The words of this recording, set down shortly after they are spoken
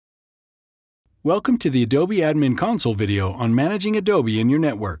Welcome to the Adobe Admin Console video on managing Adobe in your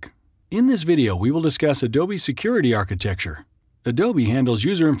network. In this video, we will discuss Adobe's security architecture. Adobe handles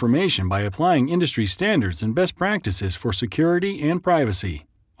user information by applying industry standards and best practices for security and privacy.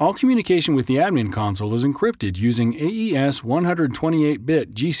 All communication with the Admin Console is encrypted using AES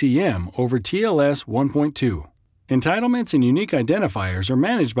 128-bit GCM over TLS 1.2. Entitlements and unique identifiers are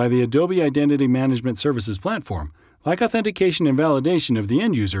managed by the Adobe Identity Management Services platform, like authentication and validation of the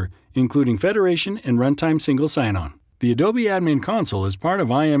end user, including federation and runtime single sign-on. The Adobe Admin Console is part of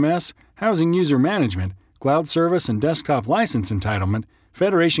IMS, housing user management, cloud service and desktop license entitlement,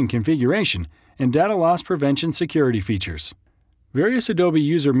 federation configuration, and data loss prevention security features. Various Adobe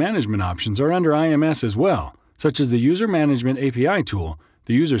user management options are under IMS as well, such as the User Management API tool,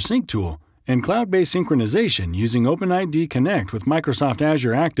 the User Sync tool, and cloud-based synchronization using OpenID Connect with Microsoft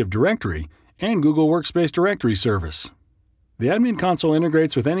Azure Active Directory and Google Workspace Directory Service. The Admin Console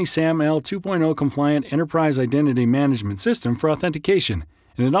integrates with any SAML 2.0 compliant enterprise identity management system for authentication,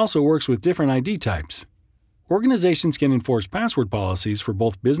 and it also works with different ID types. Organizations can enforce password policies for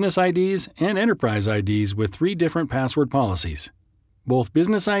both business IDs and enterprise IDs with 3 different password policies. Both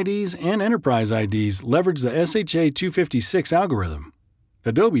business IDs and enterprise IDs leverage the SHA-256 algorithm.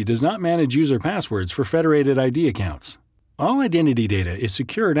 Adobe does not manage user passwords for federated ID accounts. All identity data is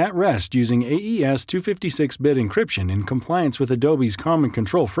secured at rest using AES 256-bit encryption in compliance with Adobe's Common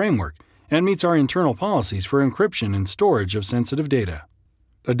Control Framework and meets our internal policies for encryption and storage of sensitive data.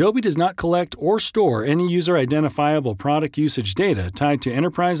 Adobe does not collect or store any user-identifiable product usage data tied to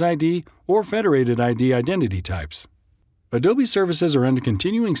Enterprise ID or Federated ID identity types. Adobe services are under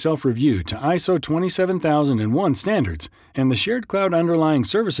continuing self-review to ISO 27001 standards, and the Shared Cloud Underlying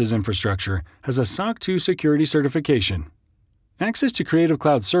Services infrastructure has a SOC 2 security certification. Access to Creative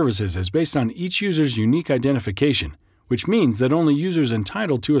Cloud services is based on each user's unique identification, which means that only users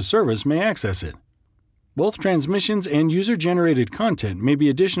entitled to a service may access it. Both transmissions and user-generated content may be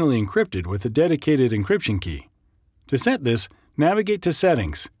additionally encrypted with a dedicated encryption key. To set this, navigate to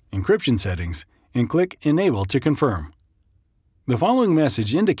Settings, Encryption Settings, and click Enable to confirm. The following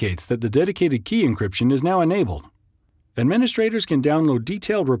message indicates that the dedicated key encryption is now enabled. Administrators can download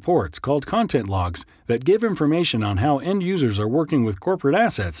detailed reports called content logs that give information on how end users are working with corporate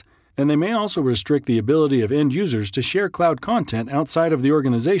assets, and they may also restrict the ability of end users to share cloud content outside of the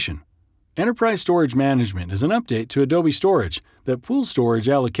organization. Enterprise Storage Management is an update to Adobe Storage that pools storage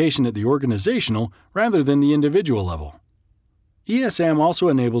allocation at the organizational rather than the individual level. ESM also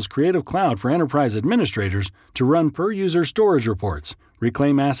enables Creative Cloud for enterprise administrators to run per-user storage reports,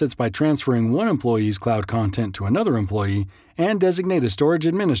 reclaim assets by transferring one employee's cloud content to another employee, and designate a storage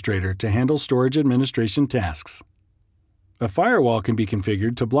administrator to handle storage administration tasks. A firewall can be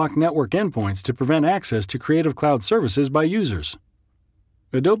configured to block network endpoints to prevent access to Creative Cloud services by users.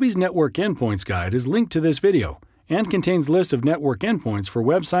 Adobe's Network Endpoints Guide is linked to this video and contains lists of network endpoints for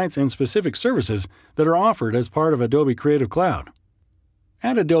websites and specific services that are offered as part of Adobe Creative Cloud.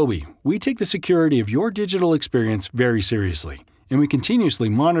 At Adobe, we take the security of your digital experience very seriously, and we continuously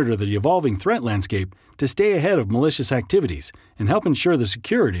monitor the evolving threat landscape to stay ahead of malicious activities and help ensure the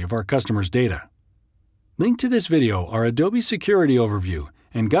security of our customers' data. Linked to this video are Adobe's security overview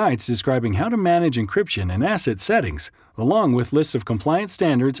and guides describing how to manage encryption and asset settings, along with lists of compliance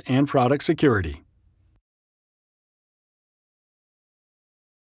standards and product security.